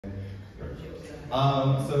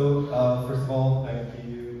First of all, thank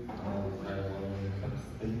you,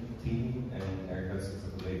 the team and Erica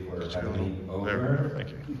specifically for having me over. Thank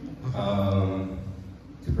you.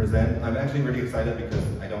 To present. I'm actually really excited because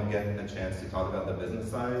I don't get a chance to talk about the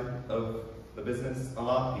business side of the business a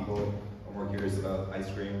lot. People are more curious about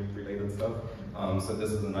ice cream related stuff. So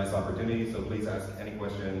this is a nice opportunity, so please ask any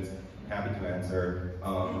questions. Happy to answer.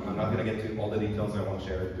 I'm not going to get to all the details I want to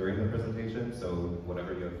share during the presentation, so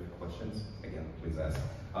whatever you have questions, again, please ask.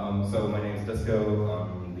 So my name is Disco.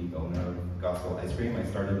 I'm the owner of Gospel Ice Cream. I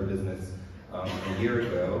started the business a year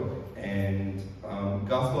ago, and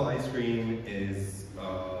Gospel Ice Cream is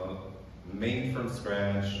made from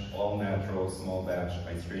scratch, all natural, small batch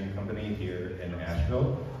ice cream company here in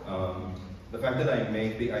Asheville. The fact that I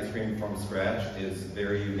make the ice cream from scratch is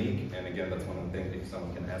very unique, and again, that's one of the things, if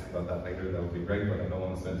someone can ask about that later, that would be great, but I don't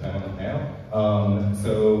want to spend time on it now.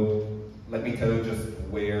 So let me tell you just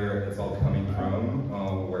where it's all coming from,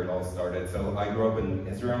 where it all started. So I grew up in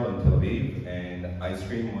Israel, in Tel Aviv, and ice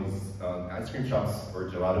cream shops or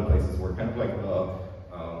gelato places were kind of like the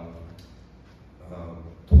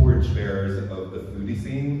torch bearers of the foodie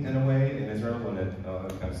scene in a way in Israel when it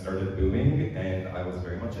kind of started booming, and I was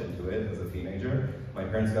very much into it as a teenager. My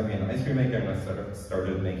parents got me an ice cream maker, and I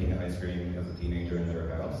started making ice cream as a teenager in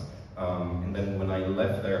their house. And then when I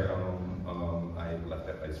left their home, I left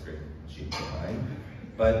that ice cream machine behind.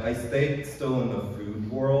 But I stayed still in the food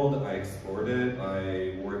world. I explored it.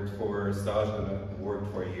 I worked for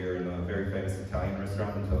a year in a very famous Italian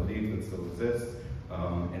restaurant in Tel Aviv that still exists.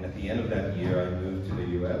 And at the end of that year, I moved to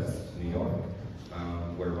the US, New York,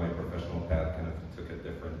 where my professional path kind of took a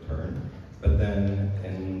different turn. But then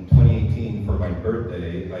in 2018, for my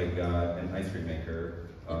birthday, I got an ice cream maker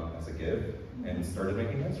as a gift and started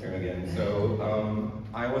making ice cream again. So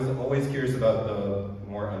I was always curious about the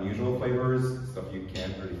more unusual flavors, stuff you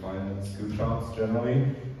can't really find in scoop shops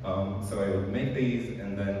generally. So I would make these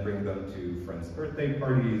and then bring them to friends' birthday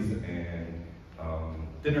parties and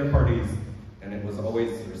dinner parties. And it was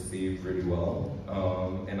always received really well.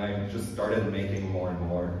 And I just started making more and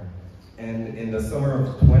more. And in the summer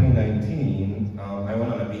of 2019, I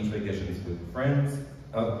went on a beach vacation with friends,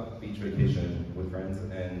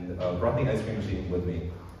 and brought the ice cream machine with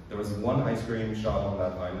me. There was one ice cream shop on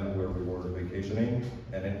that island where we were vacationing,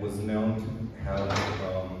 and it was known to have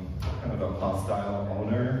kind of a hostile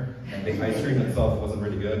owner, and the ice cream itself wasn't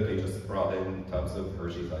really good. They just brought in tubs of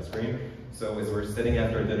Hershey's ice cream. So as we're sitting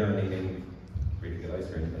after dinner and eating pretty good ice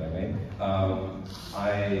cream that I made,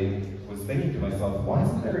 I was thinking to myself, why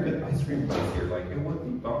isn't there a good ice cream place here? Like, it would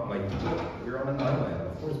be fun. Like, we're on an island.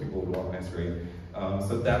 Of course people would want ice cream.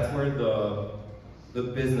 So that's where the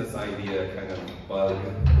business idea kind of bug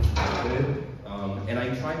started. And I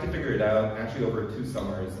tried to figure it out, actually over 2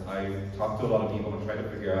 summers. I talked to a lot of people and tried to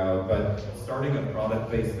figure out, but starting a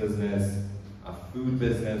product-based business, a food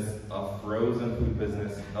business, a frozen food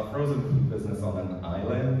business on an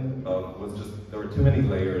island was just, there were too many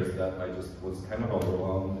layers that I just was kind of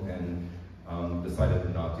overwhelmed and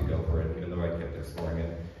decided not to go for it, even though I kept exploring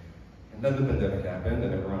it. And then the pandemic happened,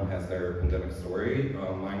 and everyone has their pandemic story.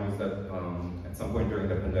 Mine was that at some point during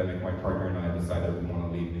the pandemic, my partner and I decided we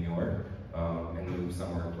want to leave New York and move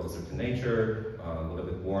somewhere closer to nature, a little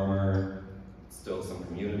bit warmer, still some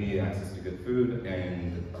community, access to good food,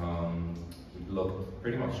 and we looked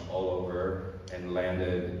pretty much all over and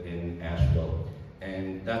landed in Asheville.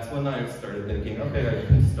 And that's when I started thinking, okay, I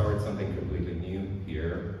can start something completely new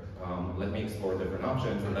here. Let me explore different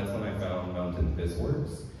options, and that's when I found Mountain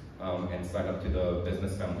BizWorks. And signed up to the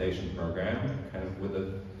Business Foundation program, kind of with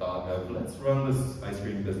the thought of, let's run this ice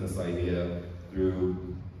cream business idea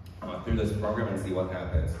through this program and see what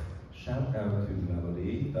happens. Shout out to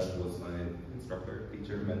Melody, that was my instructor,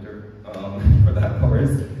 teacher, mentor for that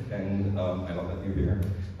course, and I love that you're here.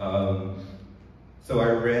 So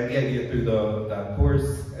I ran the idea through that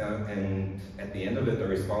course, and at the end of it, the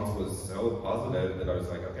response was so positive that I was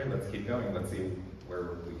like, okay, let's keep going, let's see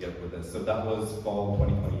where we get with this. So that was fall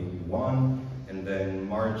 2021, and then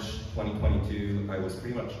March 2022, I was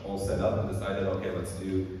pretty much all set up and decided, okay, let's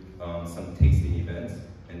do some tasting events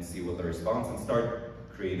and see what the response, and start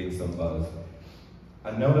creating some buzz.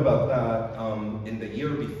 A note about that, in the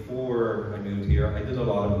year before I moved here, I did a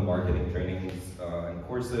lot of marketing trainings and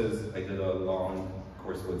courses. I did a long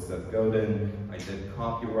course with Seth Godin. I did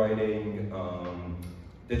copywriting,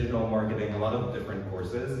 digital marketing, a lot of different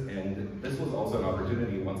courses. And this was also an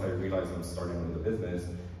opportunity, once I realized I'm starting with a business,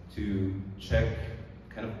 to check,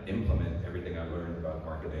 kind of implement everything I learned about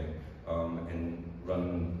marketing and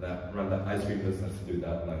run that ice cream business through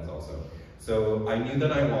that lens also. So I knew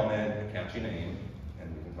that I wanted a catchy name,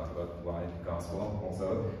 and we can talk about why gospel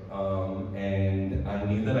also. And I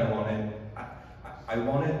knew that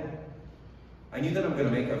I knew that I'm going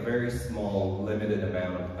to make a very small, limited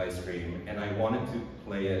amount of ice cream, and I wanted to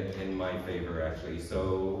play it in my favor, actually.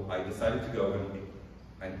 So I decided to go in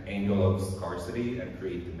an angle of scarcity and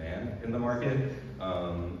create demand in the market.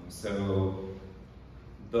 So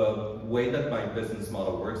the way that my business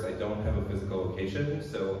model works, I don't have a physical location,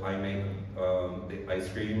 so I make the ice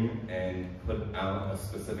cream and put out a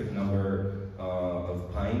specific number of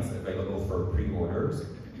pints available for pre-orders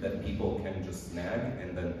that people can just snag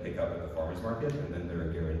and then pick up at the farmer's market, and then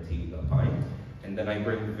they're guaranteed a pint. And then I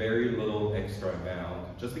bring very little extra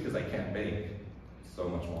amount, just because I can't bake so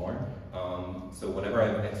much more. So whatever I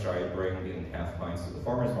have extra, I bring in half pints to the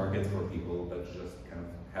farmer's markets for people that just kind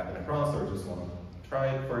of happen across or just want to try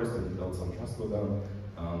it first and build some trust with them.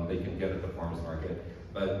 They can get at the farmer's market.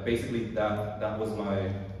 But basically that was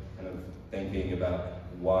my kind of thinking about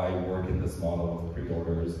why work in this model of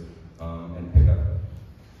pre-orders and pickup.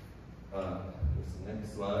 This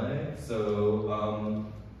next slide. So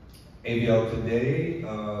ABL today,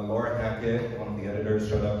 Laura Hackett, one of the editors,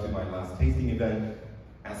 showed up to my last tasting event,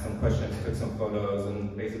 asked some questions, took some photos,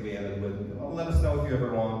 and basically ended with, well, let us know if you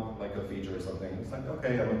ever want like a feature or something. It's like,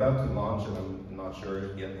 okay, I'm about to launch and I'm not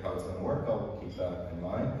sure yet how it's going to work. I'll keep that in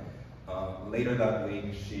mind. Later that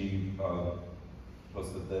week, she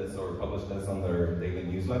posted this or published this on their daily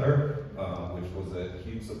newsletter, which was a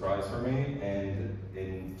huge surprise for me. And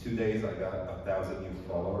in 2 days, I got 1,000 new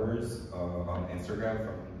followers on Instagram,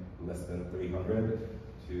 from less than 300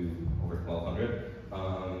 to over 1,200.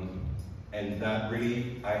 And that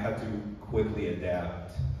really, I had to quickly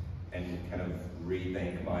adapt and kind of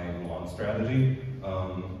rethink my launch strategy.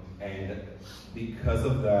 And because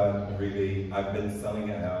of that, really, I've been selling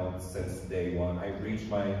it out since day one. I reached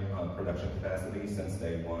my production capacity since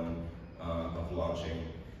day one of launching,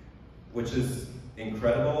 which is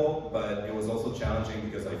incredible, but it was also challenging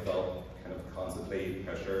because I felt kind of constantly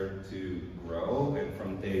pressured to grow. And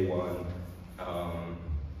from day one,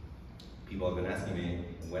 people have been asking me,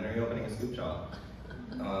 when are you opening a scoop shop?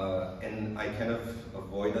 And I kind of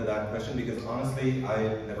avoided that question because honestly, I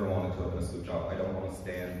never wanted to open a scoop shop. I don't want to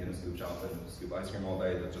stand in a scoop shop and scoop ice cream all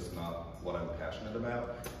day. That's just not what I'm passionate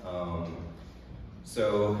about.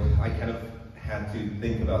 So I kind of had to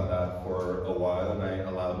think about that for a while, and I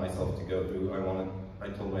allowed myself to go through, I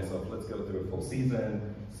told myself, let's go through a full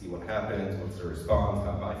season, see what happens, what's the response,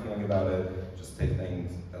 how am I feeling about it, just take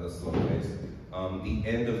things at a slow pace. The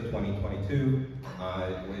end of 2022,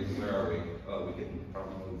 where are we? We can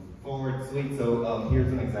probably move forward, sweet. So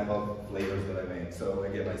here's an example of flavors that I make. So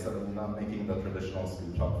again, I said I'm not making the traditional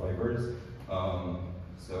scoop shop flavors.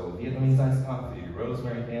 So Vietnamese iced coffee,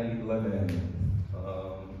 rosemary candy, lemon,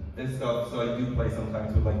 this stuff. So I do play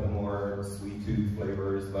sometimes with like the more sweet tooth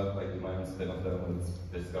flavors, but I do my own spin of them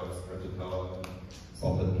with biscuits, stracciatella,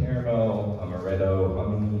 salted caramel, amaretto,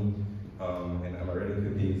 honey, and amaretto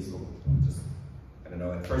cookies. So just, I don't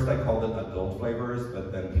know, at first I called it adult flavors,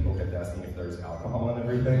 but then people kept asking if there's alcohol in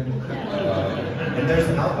everything. And there's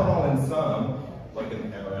alcohol in some, like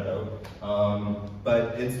in amaretto,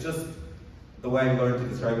 but it's just, the way I learned to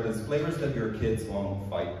describe it is flavors that your kids won't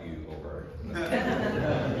fight you over.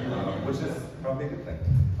 Which is probably a good thing.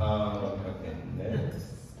 Okay, next.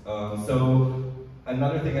 So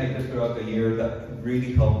another thing I did throughout the year that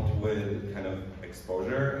really helped with kind of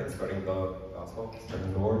exposure and spreading the gospel,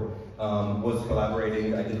 spreading the word, was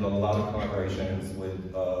collaborating. I did a lot of collaborations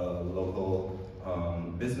with local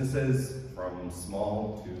businesses, from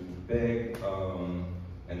small to big,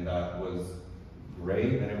 and that was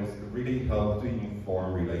great, and it really helped to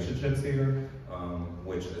form relationships here,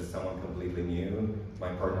 which is someone completely new. My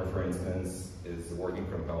partner, for instance, is working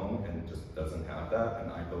from home and just doesn't have that,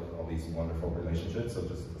 and I built all these wonderful relationships. So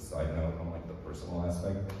just a side note on like the personal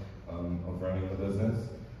aspect of running the business.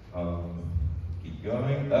 Keep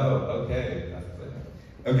going. Oh, okay.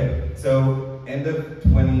 Okay, so end of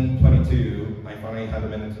 2022, I finally had a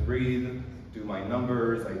minute to breathe, do my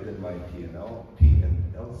numbers. I did my P&L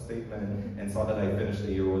statement, and saw that I finished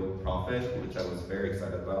the year with profit, which I was very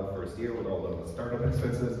excited about. First year with all of the startup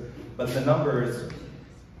expenses, but the numbers,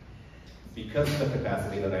 because of the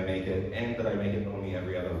capacity that I make it, and that I make it only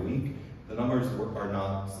every other week, the numbers are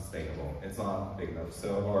not sustainable. It's not big enough,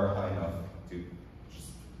 or high enough to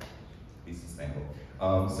just be sustainable.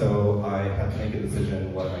 So I had to make a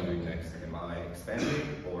decision. What am I doing next? Am I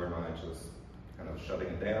expanding, or am I just kind of shutting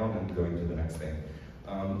it down and going to the next thing?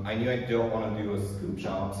 I knew I don't want to do a scoop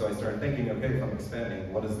shop, so I started thinking, okay, if I'm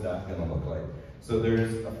expanding, what is that going to look like? So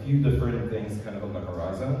there's a few different things kind of on the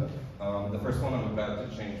horizon. The first one, I'm about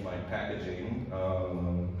to change my packaging,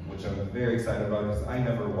 which I'm very excited about because I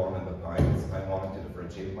never wanted the pints. I wanted to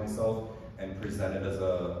differentiate myself and present it as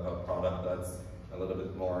a product that's a little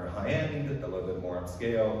bit more high-end, a little bit more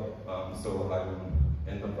upscale. So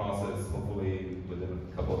I'm in the process, hopefully within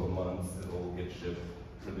a couple of months, it will get shipped,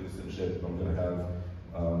 produced and shipped. I'm gonna have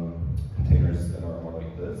containers that are more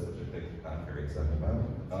like this, which I think I'm very excited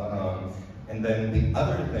about. And then the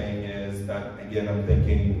other thing is that, again, I'm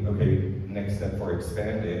thinking, okay, next step for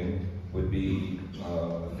expanding would be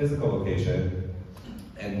a physical location,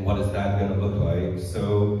 and what is that gonna look like?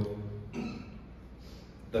 So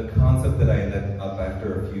the concept that I ended up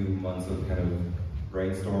after a few months of kind of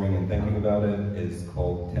brainstorming and thinking about it is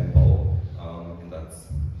called Temple, and that's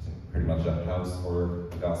pretty much a house for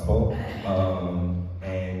the gospel.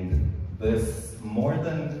 And this, more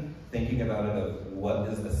than thinking about it of what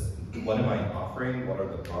is this, what am I offering, what are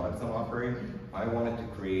the products I'm offering, I wanted to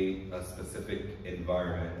create a specific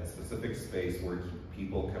environment, a specific space where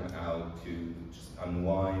people come out to just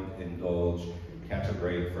unwind, indulge, catch a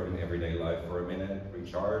break from everyday life for a minute,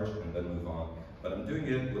 recharge, and then move on. But I'm doing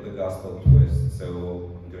it with a gospel twist.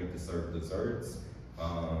 So I'm going to serve desserts,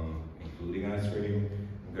 including ice cream.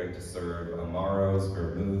 I'm going to serve amaros,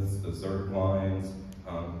 vermouths, dessert wines,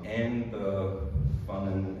 and the fun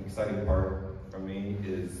and exciting part for me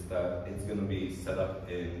is that it's going to be set up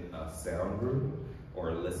in a sound room or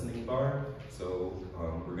a listening bar. So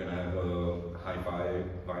we're going to have a hi-fi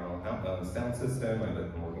vinyl sound system.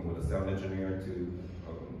 I'm working with a sound engineer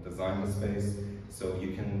to design the space. So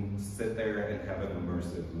you can sit there and have an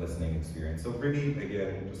immersive listening experience. So really,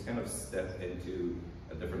 again, just kind of step into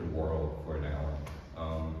a different world for an hour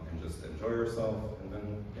and just enjoy yourself and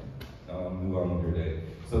then move on with your day.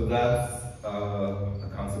 So that's the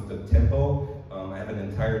concept of Tempo. I have an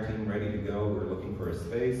entire team ready to go. We're looking for a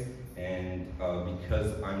space, and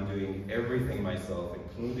because I'm doing everything myself,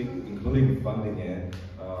 including funding it,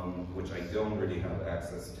 which I don't really have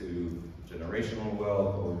access to generational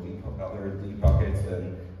wealth or other deep pockets,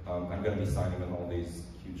 then I'm going to be signing on all these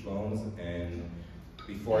huge loans. And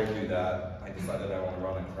before I do that, I decided I want to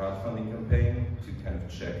run a crowdfunding campaign to kind of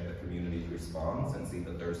check the community's response and see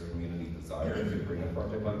that there's community desire to bring a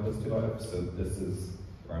project like this to life. So this is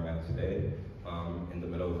where I'm at today. In the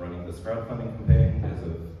middle of running this crowdfunding campaign as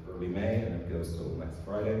of early May, and it goes till next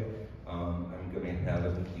Friday. I'm going to have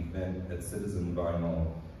an event at Citizen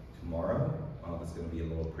Vinyl tomorrow. It's going to be a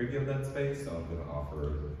little preview of that space, so I'm going to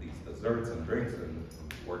offer these desserts and drinks, and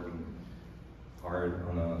I'm working hard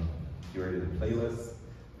on a curated playlist.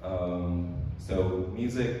 So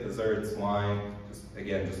music, desserts, wine, just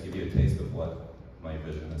give you a taste of what my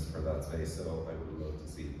vision is for that space. So I would love to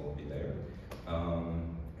see it all be there.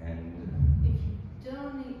 And if you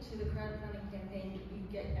donate to the crowdfunding campaign, you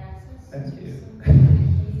get access thank to you.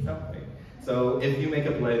 some Okay. So if you make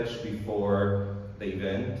a pledge before the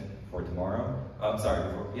event for tomorrow,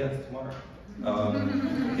 tomorrow.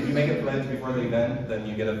 If you make a pledge before the event, then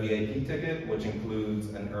you get a VIP ticket, which includes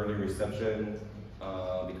an early reception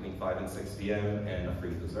between 5 and 6 p.m. and a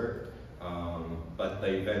free dessert. But the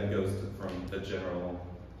event goes from the general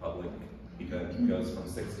public event goes from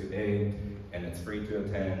 6 to 8, and it's free to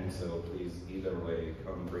attend. So please, either way,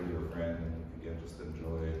 come bring your friend, and again, just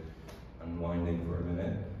enjoy unwinding for a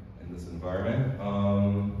minute in this environment.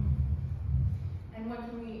 And what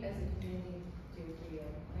can we, as a community, do for you?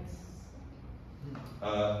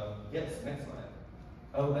 Yes, next slide.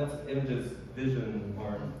 Oh, that's images, vision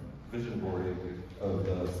boarding of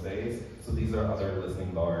the space. So these are other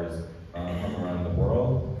listening bars from around the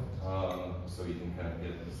world. So you can kind of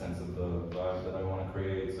get a sense of the vibe that I want to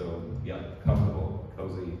create. So yeah, comfortable,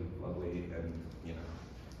 cozy, lovely, and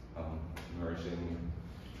nourishing.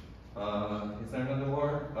 Is there another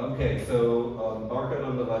bar? Okay, so barcode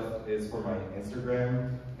on the left is for my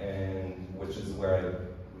Instagram, and which is where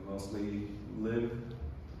I mostly live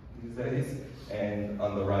these days. And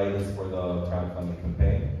on the right is for the crowdfunding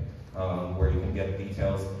campaign, where you can get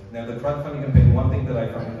details. Now, the crowdfunding campaign, one thing that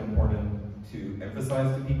I find important to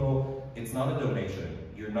emphasize to people, it's not a donation.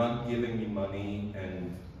 You're not giving me money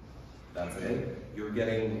and that's it. You're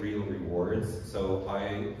getting real rewards. So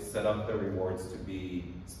I set up the rewards to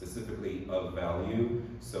be specifically of value.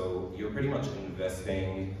 So you're pretty much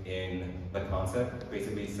investing in the concept,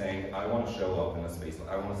 basically saying, I want to show up in a space,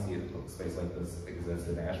 I want to see a space like this exist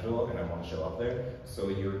in Nashville, and I want to show up there. So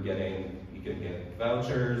you can get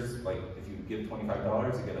vouchers, like if you give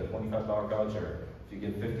 $25, you get a $25 voucher. If you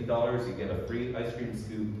give $50, you get a free ice cream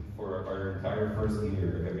scoop for our entire first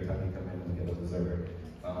year every time you come in and get a dessert.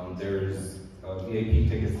 There's VIP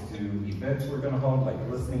tickets to events we're going to hold, like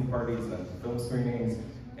listening parties and film screenings,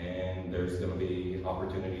 and there's going to be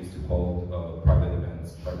opportunities to hold private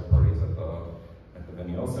events, private parties at the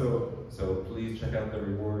venue also. So please check out the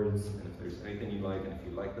rewards, and if there's anything you like, and if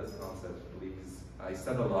you like this concept, please. I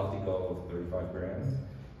set a lofty goal of 35 grand.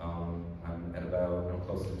 I'm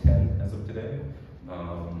close to 10 as of today.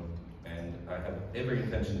 And I have every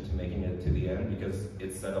intention to making it to the end because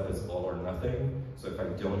it's set up as all or nothing. So if I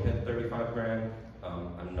don't hit 35 grand,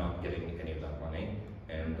 I'm not getting any of that money,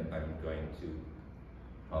 and I'm going to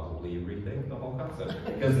probably rethink the whole concept.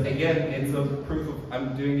 Because again, it's a proof of,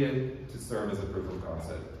 I'm doing it to serve as a proof of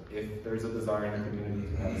concept. If there's a desire in the community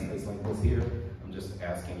to have a space like this here, I'm just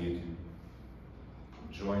asking you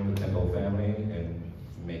to join the Tyndall family and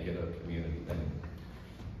make it a community thing.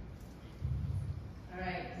 All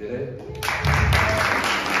right. Did it?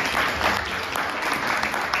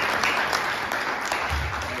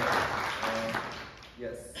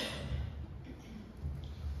 Yes.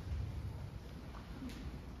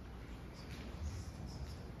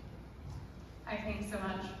 Hi, thanks so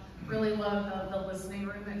much. Really love the listening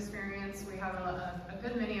room experience. We have a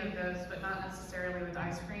good many of those, but not necessarily with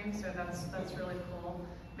ice cream, so that's really cool.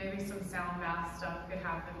 Maybe some sound bath stuff could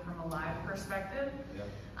happen from a live perspective. Yeah.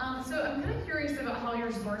 So I'm kind of curious about how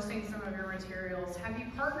you're sourcing some of your materials. Have you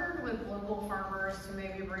partnered with local farmers to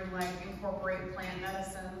maybe incorporate plant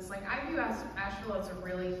medicines? Like, I view Asheville as a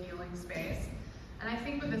really healing space. And I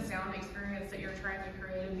think with the sound experience that you're trying to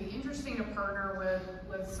create, it'd be interesting to partner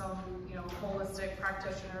with some, holistic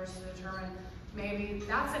practitioners to determine maybe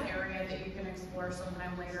that's an area that you can explore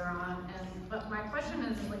sometime later on. But my question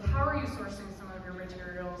is, like, how are you sourcing some of your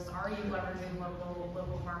materials? Are you leveraging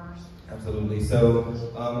local farmers? Absolutely. So,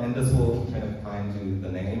 and this will kind of tie into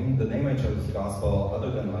the name. The name I chose, gospel,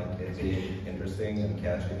 other than like it being interesting and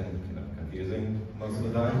catchy and kind of confusing most of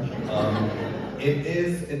the time,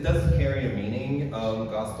 it does carry a meaning.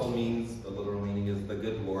 Gospel means, the literal meaning is the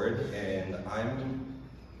good word, and I'm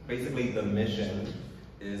basically the mission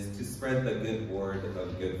is to spread the good word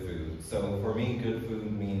of good food. So for me, good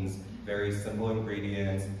food means very simple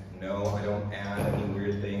ingredients. No, I don't add any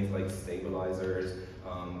weird things like stabilizers,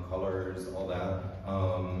 colors, all that.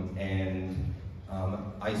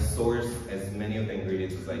 I source as many of the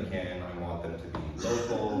ingredients as I can. I want them to be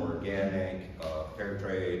local, organic, fair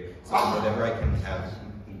trade. So whatever I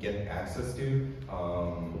can get access to,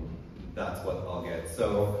 that's what I'll get.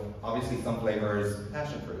 So obviously some flavors,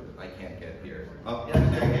 passion fruit, I can't get here. Yeah,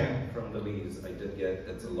 I can from the leaves. I did get,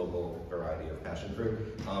 it's a local variety of passion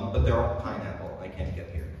fruit, but they're all pineapple, I can't get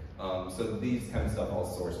here. So these kind of stuff I'll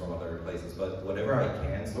source from other places, but whatever I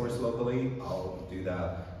can source locally, I'll do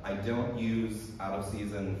that. I don't use out of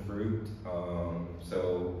season fruit.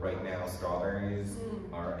 So right now strawberries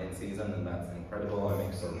are in season, and that's incredible. I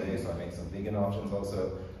make sorbet, so I make some vegan options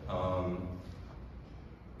also.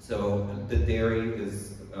 So the dairy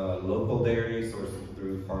is local dairy sourced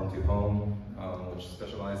through farm to home, which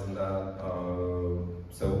specialize in that.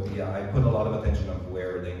 So yeah, I put a lot of attention of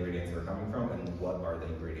where the ingredients are coming from and what are the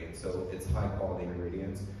ingredients. So it's high quality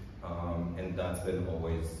ingredients, and that's been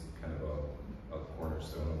always kind of a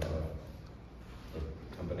cornerstone of the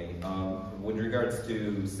company. With regards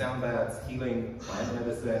to sound baths, healing, plant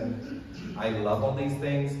medicine, I love all these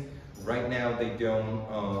things. Right now they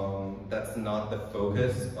don't, that's not the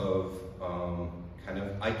focus of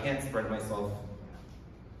I can't spread myself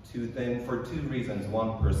too thin for two reasons.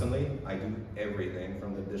 One, personally, I do everything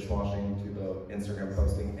from the dishwashing to the Instagram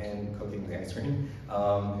posting and cooking the ice cream.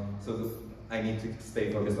 I need to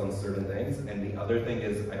stay focused on certain things. And the other thing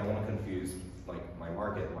is I don't want to confuse like my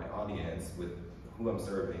market, my audience with who I'm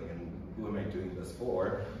serving and who am I doing this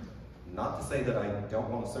for. Not to say that I don't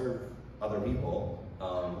want to serve other people,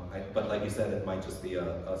 but like you said, it might just be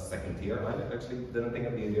a second tier. I actually didn't think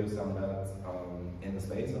of the idea of sound baths in the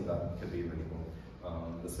space, and that could be really cool.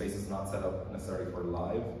 The space is not set up necessarily for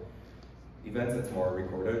live events, it's more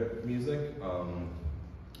recorded music,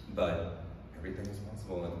 but everything is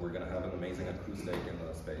possible, and we're going to have an amazing acoustic in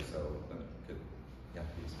the space, so that could, yeah,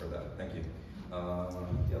 please for that. Thank you.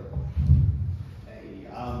 Yep. Hey,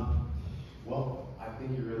 well, I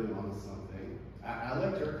think you're really onto something. I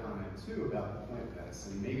liked your comment too about the plant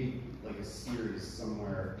medicine, maybe like a series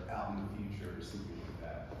somewhere out in the future or something like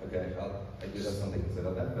that. Okay, I do have something to say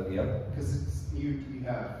about that, but yeah. Because you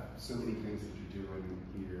have so many things that you're doing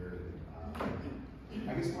here.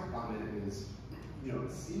 I guess my comment is,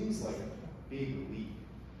 it seems like a big leap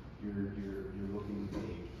you're looking to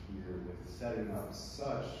take here with setting up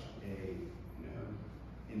such a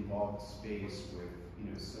involved space with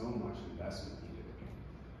so much investment needed.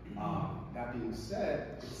 That being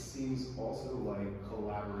said, it seems also like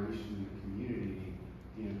collaboration in the community,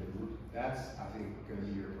 that's, I think, going to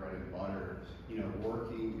be your bread and butter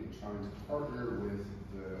working and trying to partner with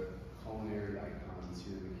the culinary icons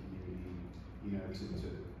here in the community, to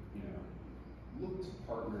look to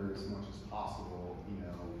partner as much as possible, in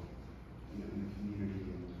the community.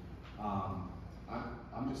 And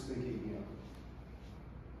I'm just thinking,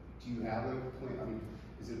 do you have a plan? I mean,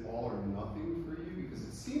 is it all or nothing for you? Because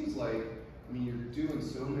it seems like, you're doing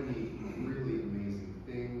so many really amazing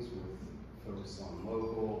things with focus on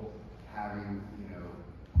local, having,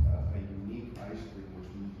 a unique ice cream, which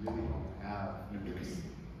we really don't have in this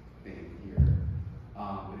thing here.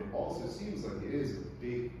 But it also seems like it is a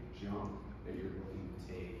big jump that you're looking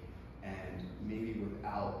to take, and maybe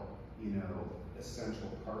without, essential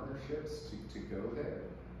partnerships to go there.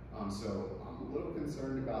 So I'm a little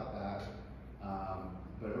concerned about that.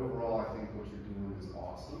 But overall, I think what you're doing is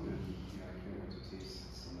awesome, and I can't wait to taste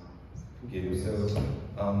some of it. Thank you. So,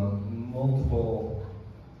 multiple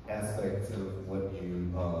aspects of what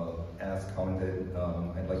you asked, commented,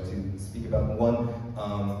 I'd like to speak about. One,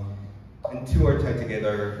 and two are tied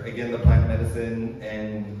together. Again, the plant medicine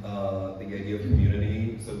and the idea of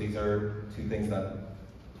community. So these are two things that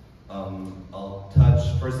I'll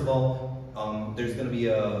touch. First of all, there's going to be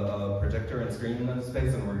a projector and screen in the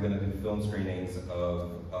space, and we're going to do film screenings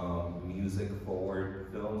of music-forward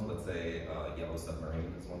films. Let's say Yellow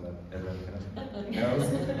Submarine is one that everyone kind of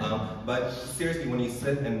knows. But seriously, when you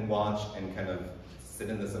sit and watch and kind of sit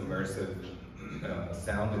in this immersive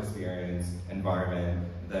sound experience environment,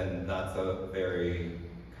 then that's a very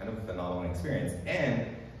kind of phenomenal experience. And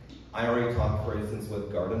I already talked, for instance,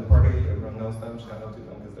 with Garden Party. Everyone knows them. Shout out to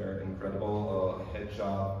them because they're incredible. Head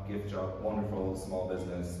shop, gift shop, wonderful small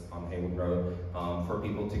business on Haywood Road. For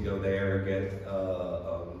people to go there, get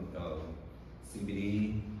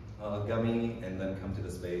CBD gummy, and then come to the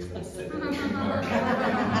space and sit in the tree park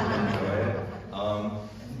and enjoy it.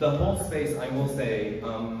 The whole space, I will say,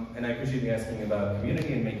 and I appreciate you asking about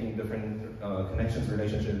community and making different connections,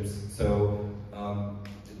 relationships. So.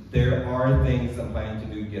 There are things I'm planning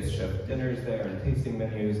to do, guest chef dinners there and tasting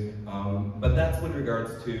menus, but that's with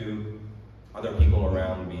regards to other people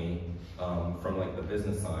around me from like the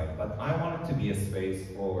business side. But I want it to be a space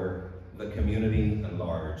for the community at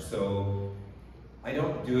large. So I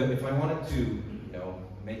don't do it, if I wanted to,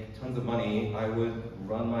 make tons of money, I would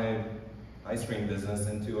run my ice cream business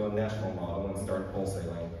into a national model and start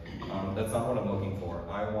wholesaling. That's not what I'm looking for.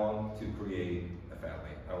 I want to create a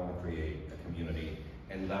family. I want to create a community.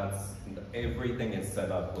 And everything is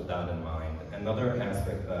set up with that in mind. Another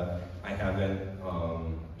aspect that I haven't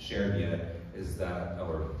shared yet is that,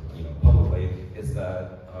 or publicly, is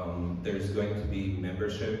that there's going to be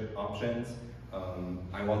membership options.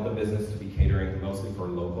 I want the business to be catering mostly for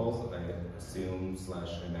locals. I assume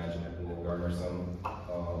 / imagine it will garner some.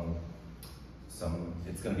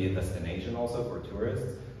 It's going to be a destination also for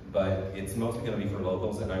tourists, but it's mostly going to be for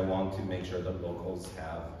locals, and I want to make sure that locals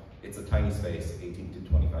have. It's a tiny space, 18 to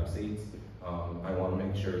 25 seats. I want to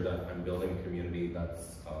make sure that I'm building a community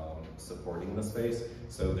that's supporting the space.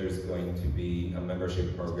 So there's going to be a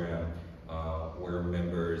membership program where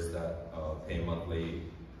members that pay a monthly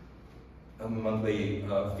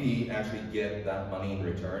fee actually get that money in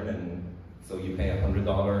return. And so you pay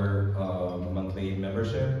 $100 monthly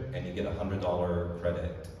membership and you get $100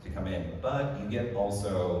 credit to come in. But you get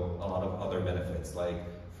also a lot of other benefits like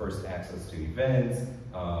first access to events,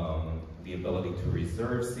 the ability to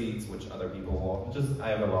reserve seats, which other people won't. There's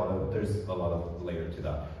a lot of layer to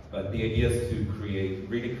that. But the idea is to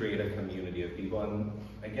really create a community of people. And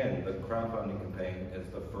again, the crowdfunding campaign is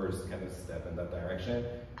the first kind of step in that direction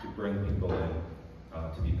to bring people in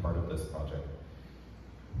to be part of this project.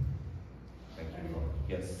 Thank you.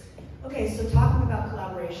 Yes? Okay, so talking about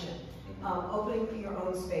collaboration. Opening your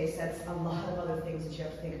own space, that's a lot of other things that you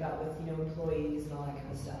have to think about with employees and all that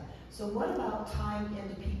kind of stuff. So what about tying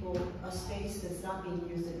into people a space that's not being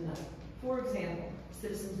used at night? For example,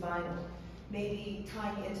 Citizens Vinyl. Maybe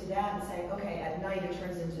tying into that and saying, okay, at night it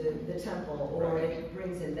turns into the temple, or it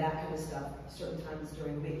brings in that kind of stuff certain times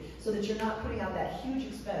during the week. So that you're not putting out that huge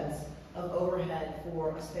expense of overhead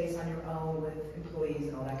for a space on your own with employees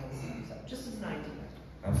and all that kind of stuff. So just as an idea.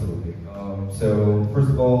 Absolutely. So first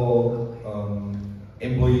of all,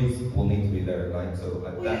 employees will need to be there at night. So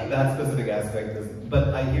that specific aspect is,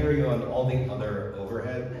 but I hear you on all the other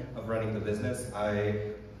overhead of running the business.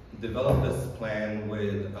 I developed this plan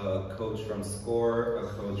with a coach from SCORE, a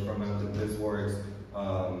coach from Mountain Bizworks,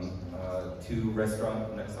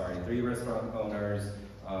 3 restaurant owners,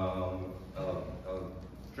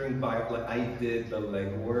 drink buy. I did the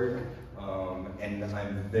legwork. And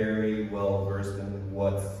I'm very well versed in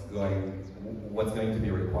what's going to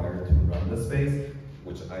be required to run the space,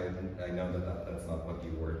 which I know that's not what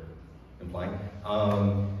you were implying.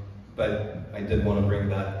 But I did want to bring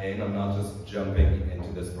that in. I'm not just jumping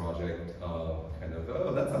into this project kind of,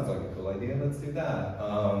 oh, that sounds like a cool idea, let's do that.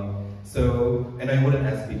 And I wouldn't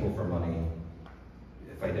ask people for money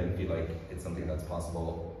if I didn't feel like it's something that's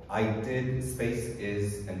possible. Space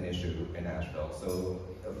is an issue in Asheville. So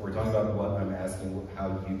if we're talking about what I'm asking,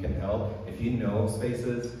 how you can help, if you know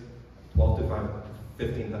spaces, 12 to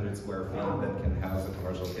 1,500 square feet that can house a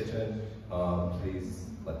commercial kitchen, please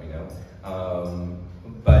let me know.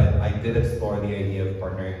 But I did explore the idea of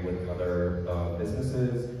partnering with other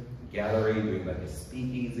businesses, gallery, doing like a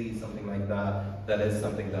speakeasy, something like that. That is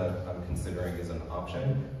something that I'm considering as an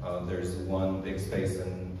option. There's one big space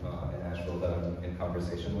in Asheville that I'm in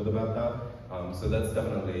conversation with about that. So that's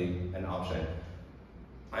definitely an option.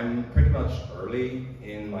 I'm pretty much early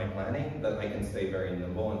in my planning that I can stay very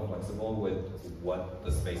nimble and flexible with what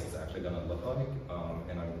the space is actually going to look like,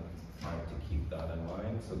 and I'm trying to keep that in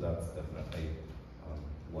mind. So that's definitely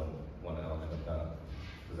one element of that.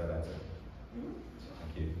 Does that answer?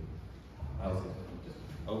 Thank you.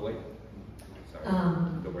 Oh wait, sorry.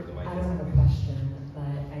 Go where the mic I is. don't have a question,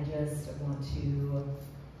 but I just want to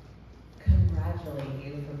congratulate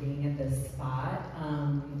you for being at this spot,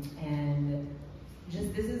 and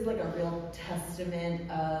just this is like a real testament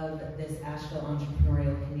of this Asheville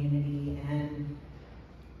entrepreneurial community and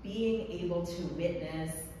being able to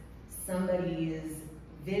witness somebody's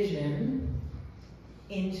vision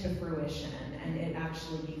into fruition and it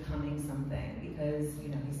actually becoming something, because he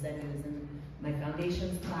said he was in my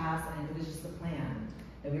foundations class and it was just a plan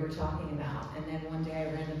that we were talking about, and then one day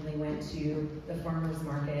I randomly went to the farmer's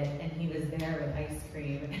market and he was there with ice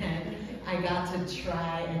cream and I got to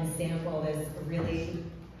try and sample this really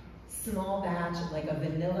small batch, like a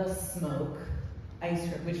vanilla smoke ice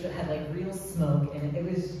cream, which had like real smoke, and it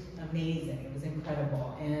was amazing. It was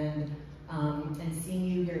incredible. And seeing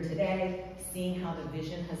you here today, seeing how the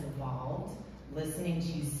vision has evolved, listening to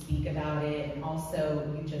you speak about it, and also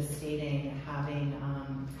you just stating having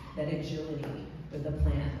that agility with the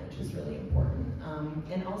plan, which is really important.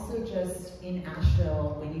 And also just in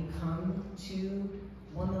Asheville, when you come to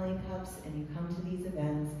 1 Million Cups and you come to these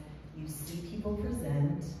events, you see people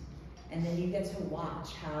present, and then you get to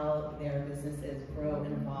watch how their businesses grow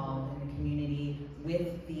and evolve in the community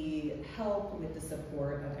with the help, with the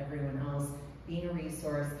support of everyone else, being a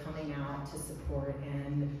resource, coming out to support.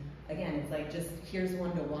 And again, it's like just here's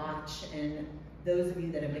one to watch. And those of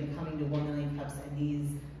you that have been coming to 1 Million Cups and these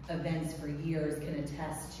events for years can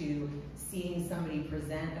attest to seeing somebody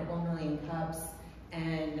present at 1 Million Cups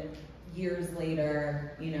and years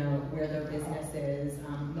later, where their business is.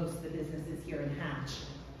 Most of the businesses here in Hatch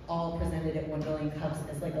all presented at 1 Million Cups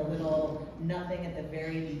as like a little nothing at the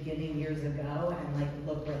very beginning years ago, and like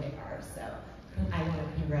look where they are. So I want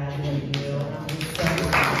to congratulate you.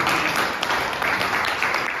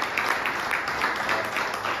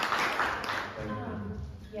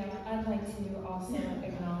 Yeah, I'd like to also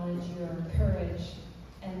acknowledge your courage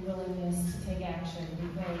and willingness to take action,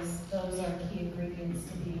 because those are key ingredients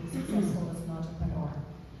to being successful as an entrepreneur.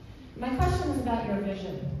 My question is about your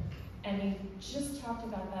vision, and you just talked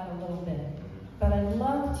about that a little bit, but I'd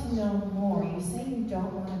love to know more. You say you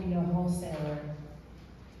don't want to be a wholesaler.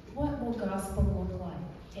 What will gospel look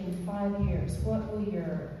like in 5 years? What will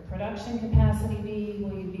your production capacity be?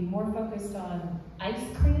 Will you be more focused on ice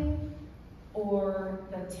cream or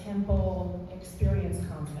the temple experience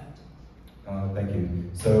concept? Thank you.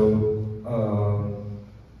 So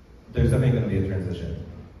there's definitely going to be a transition,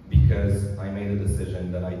 because I made a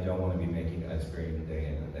decision that I don't want to be making ice cream day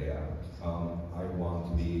in and day out. I want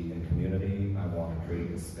to be in community. I want to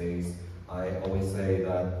create a space. I always say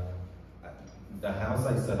that the house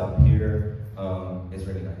I set up here is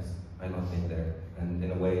really nice. I love being there, and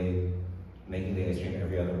in a way, making the ice cream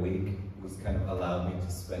every other week was kind of allowed me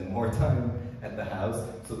to spend more time at the house.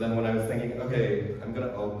 So then when I was thinking, okay,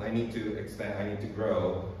 I need to expand, I need to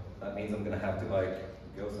grow, that means I'm gonna have to like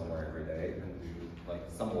go somewhere every day and do like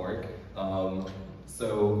some work.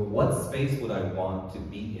 So what space would I want to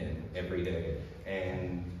be in every day?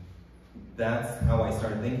 And that's how I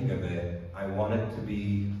started thinking of it. I want it to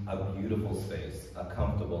be a beautiful space, a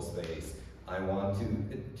comfortable space. I want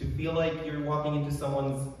to feel like you're walking into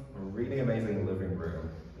someone's really amazing living room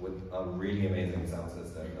with a really amazing sound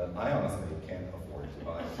system that I honestly can't afford to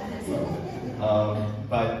buy for myself.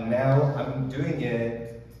 But now I'm doing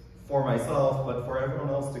it for myself, but for everyone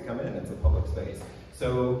else to come in. It's a public space.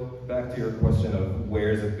 So back to your question of where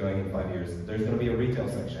is it going in 5 years? There's going to be a retail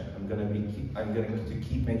section. I'm going to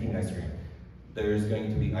keep making ice cream. There's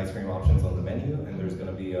going to be ice cream options on the menu, and there's going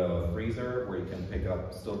to be a freezer where you can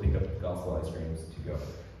still pick up gospel ice creams to go.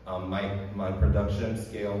 My production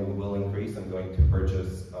scale will increase. I'm going to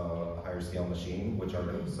purchase a higher scale machine, which are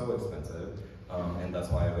so expensive, and that's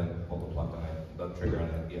why I haven't pulled the trigger on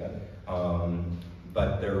it yet.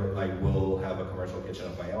 But I will have a commercial kitchen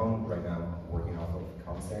of my own. Right now, I'm working off of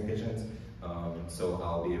commissary kitchens, so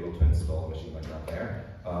I'll be able to install a machine like that there.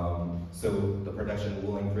 So the production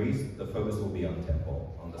will increase. The focus will be on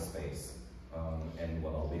temple, on the space, and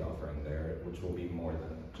what I'll be offering there, which will be more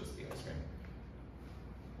than just the ice cream.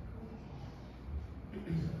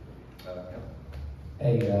 Yeah.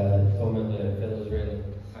 Hey, Coleman, Phil Israeli.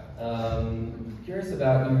 Curious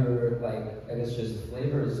about your, I guess just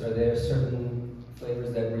flavors. Are there certain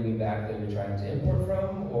flavors that bring you back that you're trying to import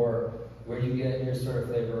from, or where do you get your sort of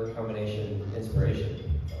flavor combination inspiration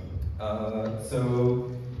from?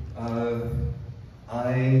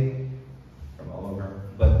 From all over,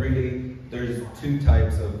 but really, there's two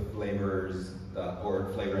types of flavors or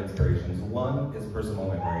flavor inspirations. One is personal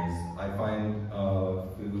memories. I find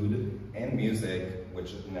food and music,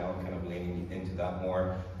 which now I'm kind of leaning into that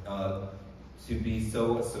more, to be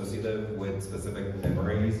so associative with specific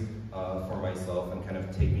memories for myself and kind of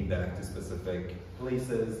take me back to specific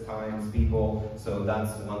places, times, people. So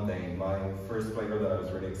that's one thing. My first flavor that I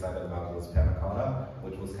was really excited about was panna cotta,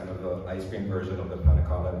 which was kind of the ice cream version of the panna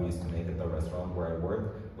cotta we used to make at the restaurant where I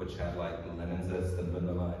worked, which had like lemon zest and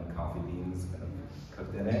vanilla and coffee beans kind of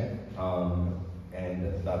cooked in it.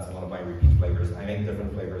 And that's one of my repeat flavors. I make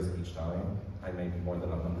different flavors each time. I make more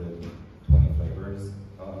than 120 flavors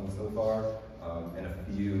so far. And a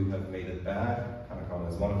few have made it back. Panna cotta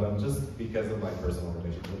is one of them, just because of my personal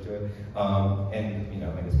relationship to it. And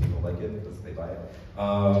I guess people like it because they buy it.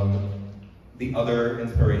 The other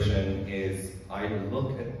inspiration is I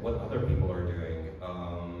look at what other people are doing,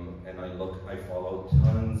 and I follow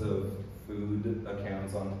tons of food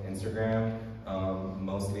accounts on Instagram.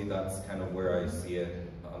 Mostly that's kind of where I see it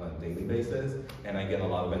on a daily basis, and I get a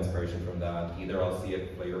lot of inspiration from that. Either I'll see a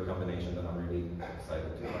flavor combination that I'm really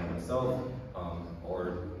excited to try myself,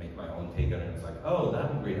 or make my own take on it. It's like, oh,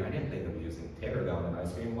 that ingredient, I didn't think of using tarragon in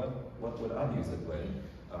ice cream. What would I use it with?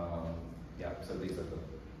 Yeah, so these are the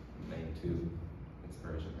main two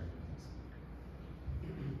inspiration things.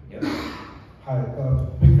 Yeah. Hi,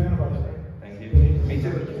 big fan of ice cream. Thank you. Me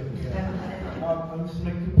too. I'm just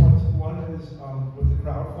making 2 points. One is with the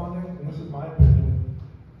crowdfunding, and this is my opinion,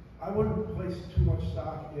 I wouldn't place too much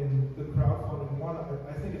stock in the crowdfunding. One,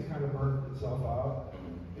 I think it's kind of burned itself out.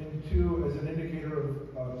 And two, as an indicator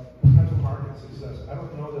of potential market success, I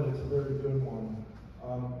don't know that it's a very good one.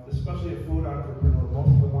 Especially a food entrepreneur, most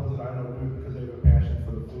of the ones that I know do it because they have a passion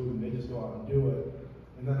for the food and they just go out and do it,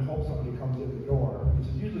 and then hope somebody comes in the door, which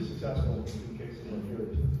is usually successful in cases like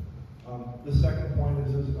yours. The second point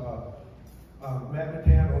is Matt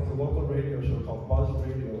McCann owns a local radio show called Buzz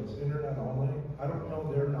Radio. It's internet only. I don't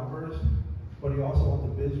know their numbers, but he also owns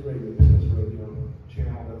a business radio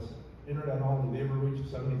channel that's internet only. They ever reach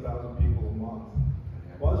 70,000 people a month.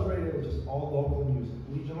 Buzz Radio is just all local music,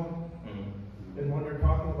 regional. And when you're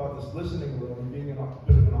talking about this listening room and being a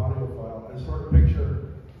bit of an audiophile, I sort of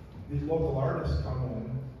picture these local artists come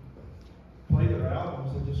in, play their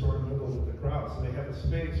albums, and just sort of mingle with the crowd. So they have a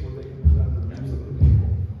space where they can present their music to people.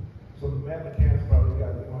 So Matt McCann is probably the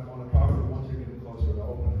guy that you might want to talk to once you're getting closer to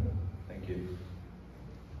opening. Thank you.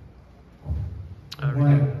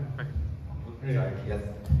 Yes.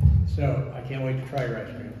 So I can't wait to try your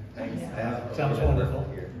ice cream. Thanks. Sounds wonderful.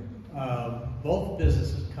 Both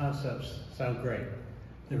businesses concepts sound great.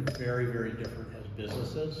 They're very, very different as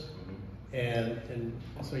businesses. And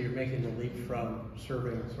so you're making the leap from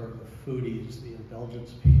serving sort of the foodies, the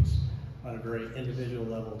indulgence piece, on a very individual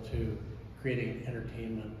level to creating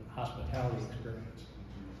entertainment, hospitality experience.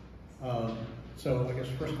 So I guess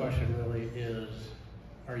first question really is,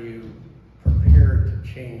 are you prepared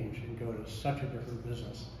to change and go to such a different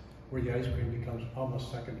business where the ice cream becomes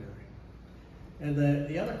almost secondary? And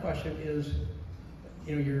the other question is,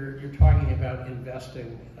 you're talking about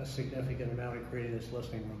investing a significant amount in creating this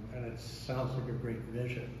listening room, and it sounds like a great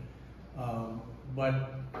vision.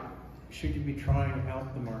 But should you be trying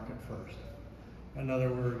out the market first? In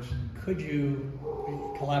other words,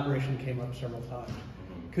 collaboration came up several times.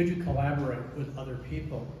 Could you collaborate with other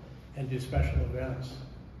people and do special events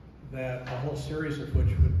that a whole series of which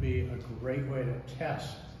would be a great way to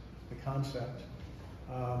test the concept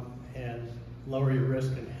and lower your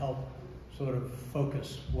risk and help sort of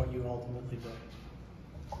focus what you ultimately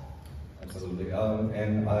do? Absolutely.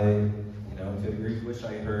 And I, to a degree, wish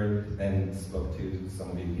I heard and spoke to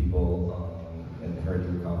some of you people and heard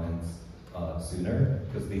your comments sooner,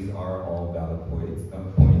 because these are all valid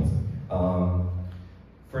points.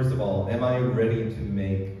 First of all, am I ready to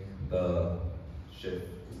make the shift?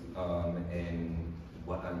 Is And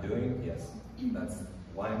what I'm doing, yes, that's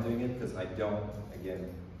why I'm doing it, because I don't, again,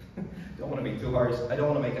 don't want to be too harsh. I don't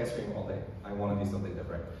want to make ice cream all day. I want to do something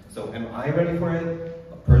different. So am I ready for it?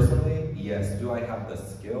 Personally, yes. Do I have the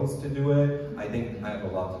skills to do it? I think I have a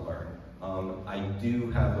lot to learn. I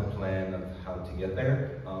do have a plan of how to get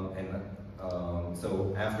there.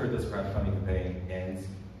 So after this crowdfunding campaign ends,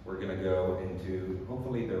 we're going to go into,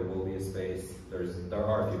 hopefully there will be a space. There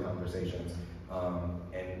are a few conversations.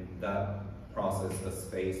 And that process, the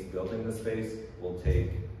space, building the space, will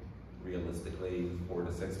take realistically 4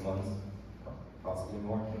 to 6 months, possibly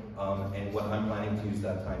more. And what I'm planning to use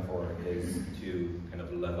that time for is to kind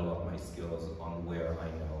of level up my skills on where I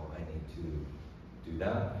know I need to do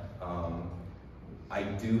that. I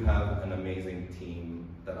do have an amazing team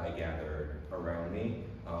that I gathered around me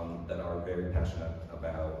that are very passionate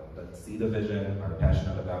about, that see the vision, are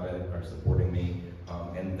passionate about it, are supporting me.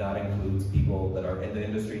 And that includes people that are in the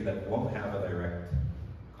industry that won't have a direct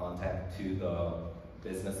contact to the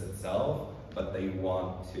business itself, but they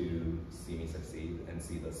want to see me succeed and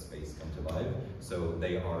see the space come to life. So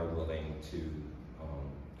they are willing to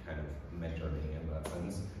kind of mentor me in that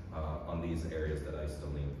sense on these areas that I still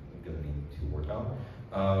gonna need to work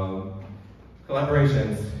on.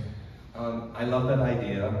 Collaborations. I love that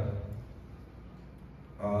idea.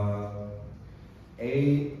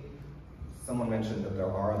 Someone mentioned that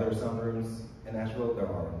there are other sound rooms in Nashville. There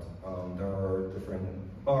aren't. There are different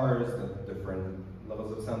bars, different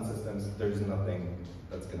levels of sound systems. There's nothing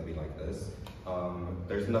that's going to be like this.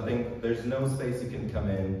 There's no space you can come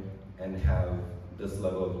in and have this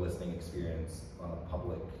level of listening experience on a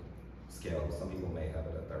public scale. Some people may have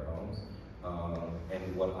it at their homes.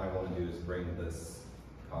 And what I want to do is bring this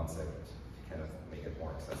concept to kind of make it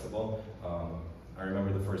more accessible. I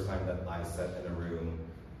remember the first time that I sat in a room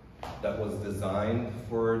that was designed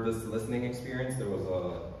for this listening experience. There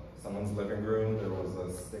was someone's living room, there was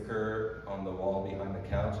a sticker on the wall behind the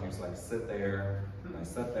couch, and he was like, sit there. And I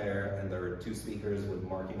sat there, and there were 2 speakers with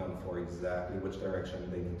marking on for exactly which direction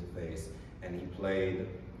they need to face. And he played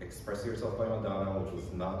Express Yourself by Madonna, which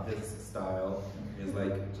was not his style. He was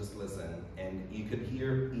like, just listen. And you could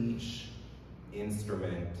hear each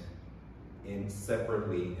instrument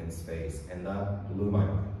separately in space, and that blew my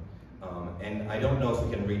mind. And I don't know if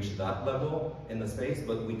we can reach that level in the space,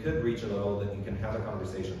 but we could reach a level that you can have a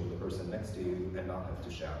conversation with the person next to you and not have to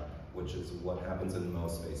shout, which is what happens in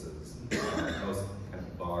most spaces, most kind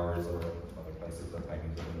of bars or other places that might be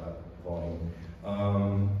doing that volume.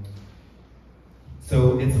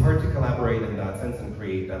 So it's hard to collaborate in that sense and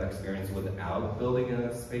create that experience without building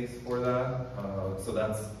a space for that. So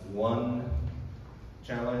that's one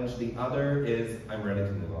challenge. The other is I'm ready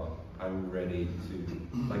to move on. I'm ready to,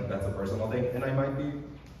 like, that's a personal thing, and I might be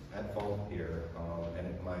at fault here, and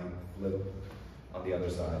it might flip on the other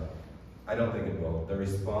side. I don't think it will. The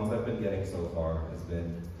response I've been getting so far has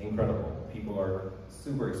been incredible. People are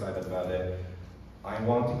super excited about it. I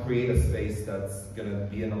want to create a space that's gonna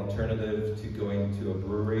be an alternative to going to a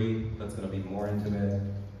brewery, that's gonna be more intimate,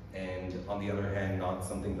 and on the other hand, not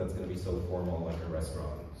something that's gonna be so formal like a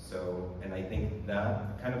restaurant. So, and I think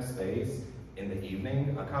that kind of space in the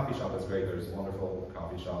evening, a coffee shop is great. There's wonderful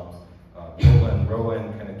coffee shops.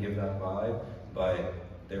 Rowan kind of give that vibe, but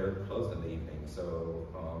they're closed in the evening. So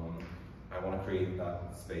I want to create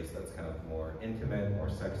that space that's kind of more intimate, more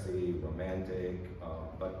sexy, romantic,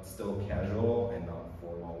 but still casual and not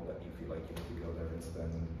formal, that you feel like you need to go there and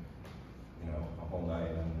spend, a whole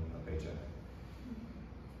night and a paycheck.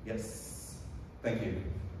 Yes, thank you.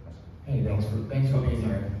 Hey, thanks for being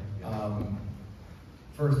here.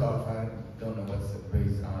 First off, I don't know what's the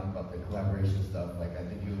praise on about the collaboration stuff. Like, I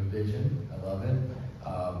think you have a vision. I love it.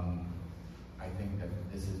 I think that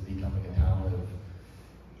this is becoming a town of,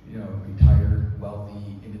 retired,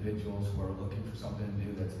 wealthy individuals who are looking for something to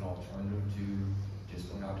do that's an alternative to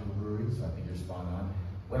just going out to a brewery. So I think you're spot on.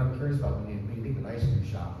 What I'm curious about when you think of an ice cream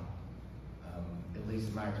shop, at least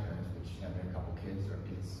in my experience, which I've been a couple kids, or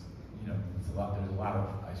it's there's a lot of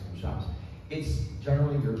ice cream shops. It's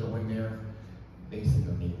generally you're going there based in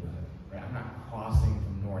the neighborhood, right? I'm not crossing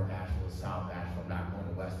from North Asheville to South Asheville. I'm not going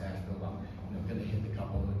to West Asheville. I'm going to hit the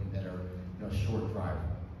couple that are a short drive.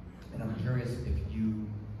 And I'm curious if you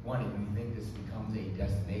think this becomes a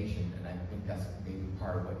destination, and I think that's maybe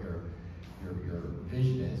part of what your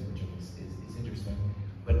vision is, which is interesting.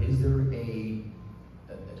 But is there a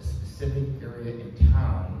specific area in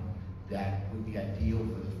town that would be ideal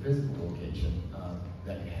for the physical location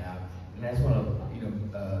that you have? And I just want to,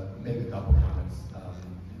 make a couple comments.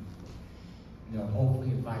 Hopefully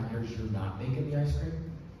in 5 years you're not making the ice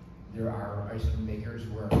cream. There are ice cream makers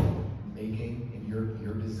who are making, and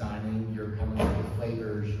you're designing, you're coming up with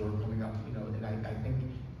flavors, you're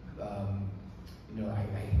you know,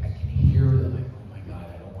 I can hear them like, oh my God,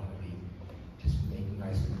 I don't want to be just making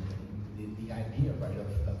ice cream. The idea, right,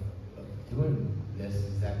 of doing this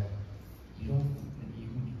is that you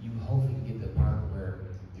hopefully get the part where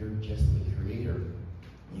you're just the creator.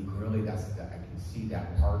 You can really, I can see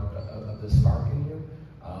that part of the spark in you.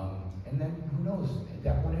 And then who knows, at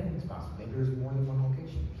that one end it's possible. Maybe there's more than one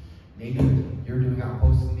location. Maybe you're doing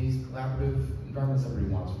outposts in these collaborative environments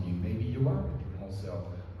everybody wants from you. Maybe you are doing wholesale.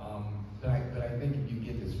 But I think if you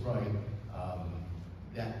get this right,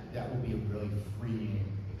 that will be a really freeing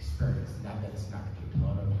experience. Not that it's not going to be a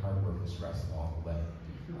ton of hard work and stress along the way.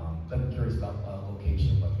 But I'm curious about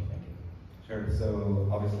location, what you thinking? Sure. So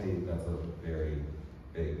obviously that's a very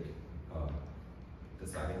big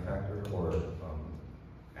deciding factor or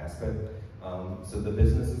aspect. So the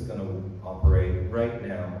business is going to operate right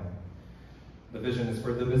now. The vision is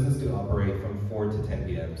for the business to operate from 4 to 10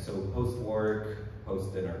 p.m. So post-work,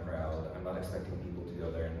 post-dinner crowd. I'm not expecting people to go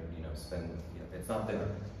there and spend. It's not dinner.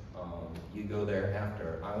 You go there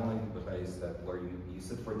after. I want to be the place that where you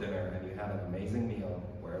sit for dinner and you had an amazing meal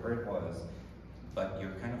wherever it was, but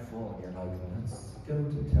you're kind of full and you're like, let's go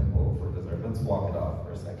to Temple for dessert. Let's walk it off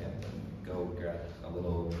for a second and go grab a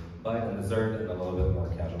little bite and dessert in a little bit more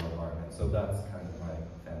casual environment. So that's kind of my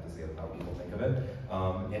fantasy of how people think of it.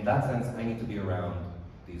 In that sense, I need to be around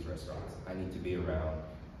these restaurants. I need to be around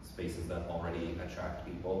spaces that already attract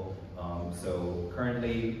people. So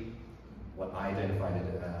currently, what I identified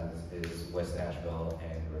it as is West Asheville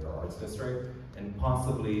and River Arts District, and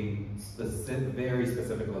possibly very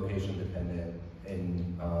specific location dependent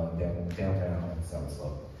in downtown and South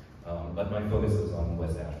Slope. But my focus is on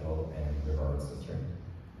West Asheville and River Arts District.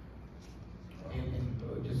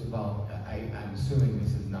 And just about, I'm assuming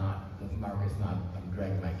this is not, the market's not, I'm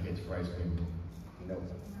dragging my kids for ice cream. No.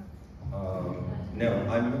 No,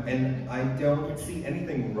 and I don't see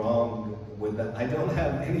anything wrong with that. I don't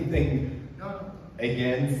have anything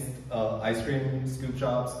against ice cream scoop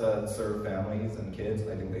shops that serve families and kids.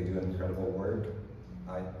 I think they do incredible work.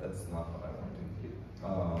 That's not what I want to do.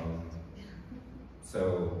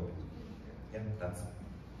 So,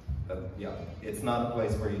 yeah, it's not a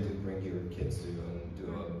place for you to bring your kids to and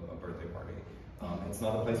do a birthday party. It's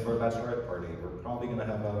not a place for a bachelorette party. We're probably going to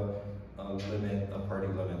have a party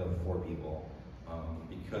limit of 4 people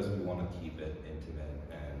because we want to keep it intimate,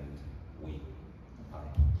 and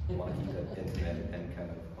I want to keep it intimate and kind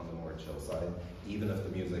of on the more chill side, even if the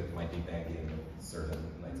music might be banging certain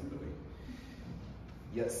nights of the week.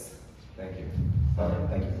 Yes, thank you.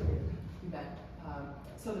 Thank you for waiting. You bet.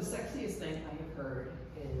 So the sexiest thing I have heard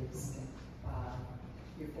is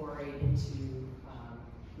your foray into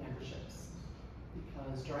memberships,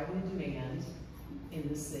 because driving demand in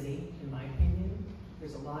the city, in my opinion,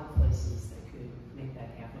 there's a lot of places that could make that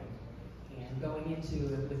happen. And going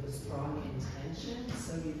into it with a strong intention,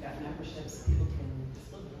 so you've got memberships, people can,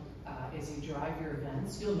 as you drive your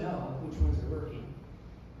events, you'll know which ones are working.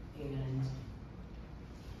 And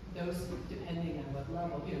those, depending on what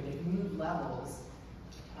level, they can move levels.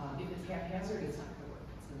 If it's haphazard, it's not going to work.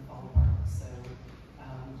 It's going to fall apart. So,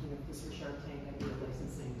 if this were Shark Tank, I'd be a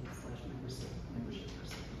licensing / membership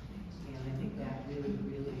person. And I think that really,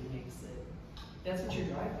 really makes it, that's what you're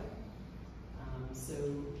driving. So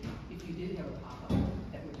if you did have a pop-up,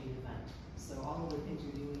 that would be an event. So all of the things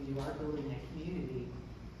you're doing, you are building that community,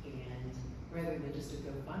 and rather than just a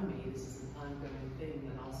GoFundMe, this is an ongoing thing,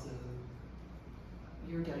 and also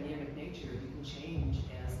your dynamic nature, you can change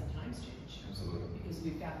as the times change. Absolutely. Because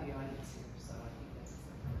we've got the audience here, so I think that's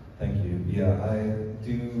Thank you. Yeah, I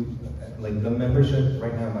do, like the membership,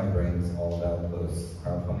 right now my brain is all about those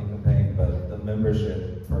crowdfunding campaign, but the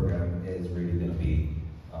membership program is really going to be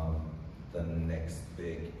the next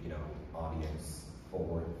big, audience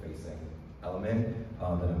forward-facing element that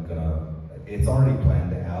I'm gonna, it's already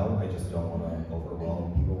planned out, I just don't want to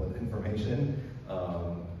overwhelm people with information.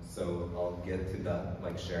 So I'll get to that,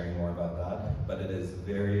 like sharing more about that, but it is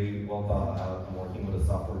very well thought out. I'm working with a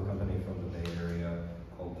software company from the Bay Area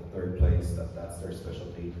called The Third Place, that's their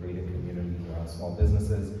specialty, creating communities around small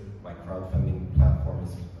businesses. My crowdfunding platform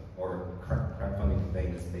is, or crowdfunding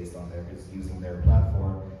campaign is based on is using their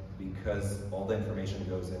platform, because all the information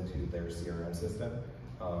goes into their CRM system,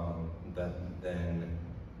 then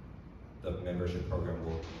the membership program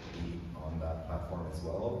will be on that platform as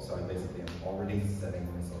well. So I basically am already setting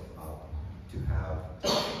myself up to have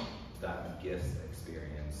that gift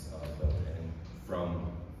experience built in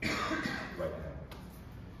from right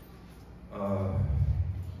now.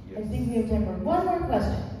 Yes. I think we have time for one more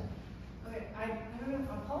question. Okay, I don't know,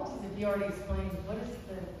 apologies if you already explained what is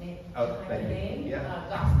the name, Yeah.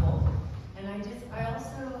 gospel. And I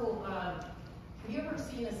also, have you ever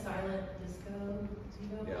seen a silent disco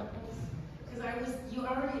you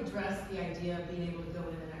already addressed the idea of being able to go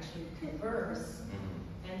in and actually converse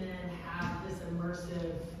and then have this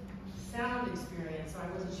immersive sound experience. So I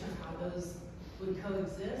wasn't sure how those would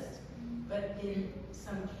coexist, but in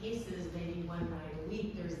some cases, maybe one night a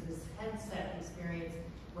week, there's this headset experience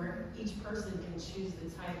where each person can choose the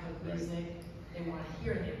type of music they want to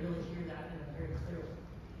hear, and they really hear that in a very clear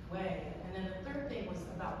way. And then the third thing was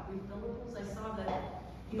about refillables. I saw that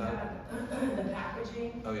you had the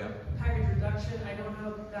packaging, package reduction. I don't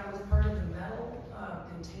know if that was part of the metal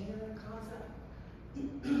container concept.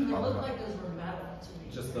 It looked like those were metal to me.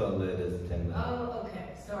 Just the lid is tin. Oh,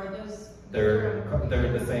 okay. So are those? They're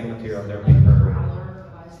the same material. They're like paper. growler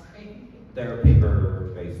of ice cream. They're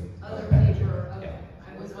paper based. Oh, they're paper. Okay. Yeah.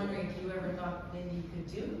 I was wondering if you ever thought maybe you could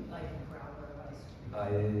do like a growler of ice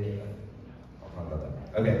cream. I'll talk about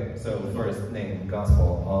that. Okay. So first name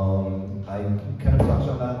gospel. I kind of touched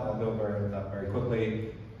on that. I'll go over that very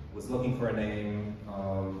quickly. Was looking for a name.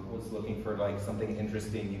 Was looking for like something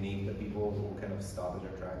interesting, unique that people will kind of stop at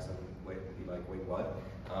their tracks and be like, wait, what?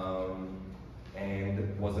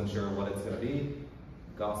 And wasn't sure what it's going to be.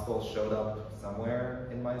 Gospel showed up somewhere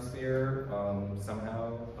in my sphere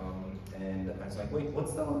somehow, and I was like, wait,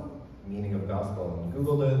 what's the meaning of gospel? And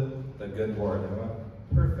Googled it, the good word, and I went,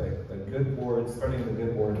 perfect, the good word, starting the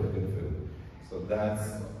good word with good food. So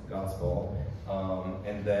that's gospel.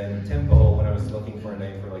 And then temple, when I was looking for a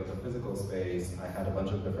name for like the physical space, I had a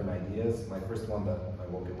bunch of different ideas. My first one that I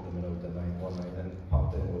woke up in the middle of the night one night and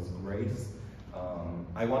popped in was grace.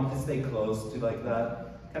 I wanted to stay close to like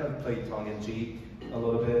that, kind of play tongue-in-cheek a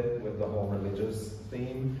little bit with the whole religious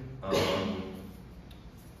theme.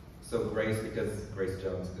 So grace, because Grace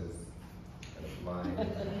Jones is kind of my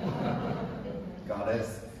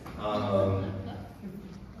goddess.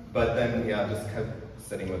 But then, yeah, just kept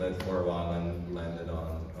sitting with it for a while and landed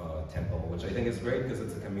on temple, which I think is great because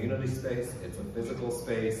it's a community space, it's a physical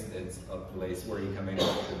space, it's a place where you come in to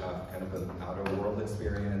have kind of an outer world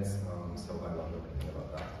experience. So I love everything about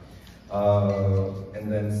that.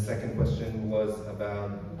 And then second question was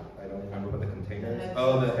about, I don't remember what the container is.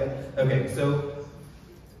 Oh, the head. Okay, so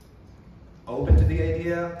open to the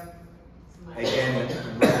idea. Again,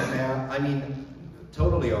 right now, I mean,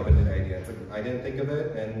 totally open to the idea. It's like, I didn't think of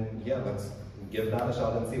it, and yeah, let's give that a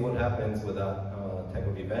shot and see what happens with that type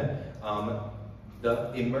of event.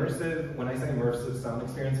 The immersive, when I say immersive sound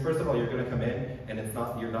experience, first of all, you're going to come in, and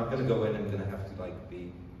you're not going to go in and going to have to like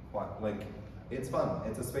be quiet. Like, it's fun.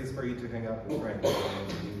 It's a space for you to hang out with friends and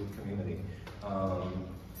do community.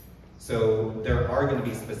 So there are going to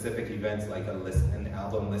be specific events like an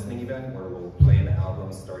album listening event where we'll play an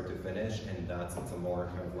album start to finish, and it's a more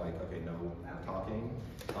kind of like, okay, no talking.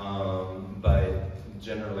 But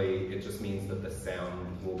generally, it just means that the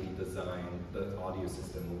sound will be designed, the audio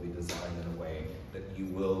system will be designed in a way that you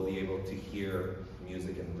will be able to hear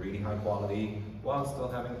music in really high quality while still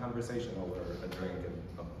having conversation over a drink and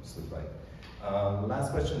a sleep light.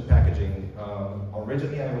 Last question, packaging.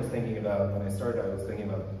 Originally I was thinking about, when I started, I was thinking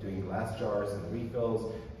about doing glass jars and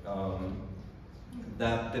refills.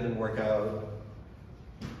 That didn't work out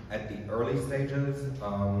at the early stages.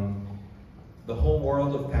 The whole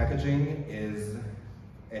world of packaging is,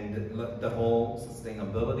 and the whole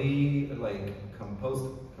sustainability, like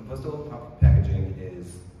compostable packaging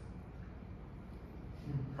is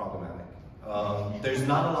problematic. There's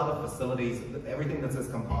not a lot of facilities. Everything that says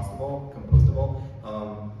compostable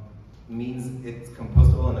means it's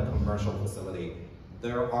compostable in a commercial facility.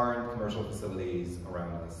 There aren't commercial facilities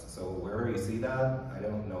around us. So wherever you see that, I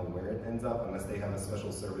don't know where it ends up unless they have a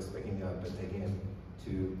special service picking it up and taking it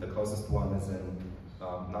to the closest one is in,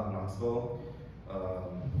 not Knoxville,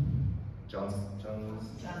 Johnson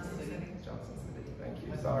City. Thank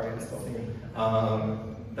you. Sorry, I'm still here.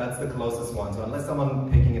 That's the closest one. So unless someone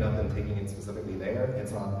picking it up and taking it specifically there,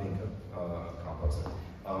 it's not being composted.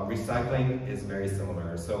 Recycling is very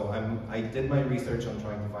similar. So I did my research on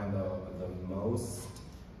trying to find the most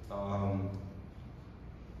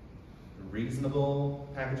reasonable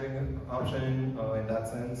packaging option in that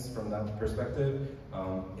sense, from that perspective.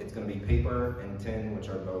 It's going to be paper and tin, which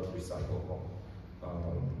are both recyclable,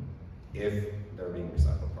 if they're being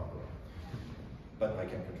recycled properly. But I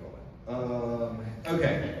can't control it.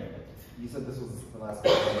 Okay, you said this was the last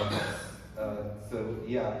question. So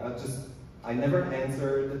yeah, I never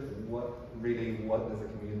answered what as a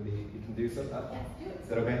community you can do. So is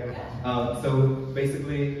that okay? So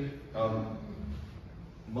basically,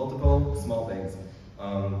 multiple small things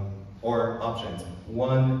or options.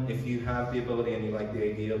 One, if you have the ability and you like the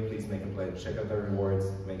idea, please make a pledge. Check out the rewards,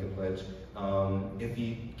 make a pledge. If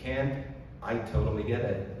you can't, I totally get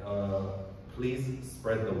it. please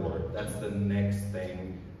spread the word. That's the next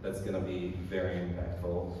thing that's going to be very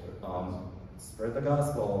impactful. Spread the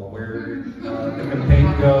gospel. The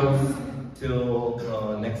campaign goes till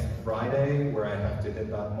next Friday, where I have to hit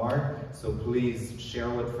that mark. So please share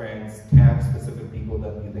with friends, tag specific people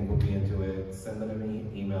that you think will be into it, send them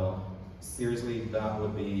an email. Seriously, that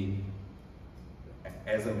would be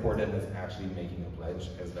as important as actually making a pledge,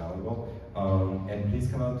 as valuable. And please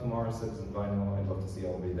come out tomorrow, Citizen Vinyl. I'd love to see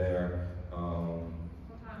all of you there.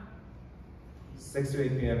 6 to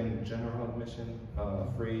 8 p.m. general admission,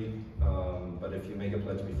 free. But if you make a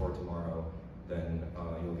pledge before tomorrow, then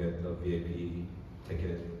you'll get the VIP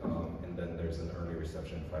ticket, and then there's an early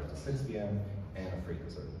reception 5 to 6 p.m. and a free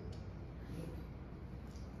dessert.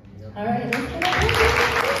 All right, let's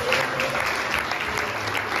get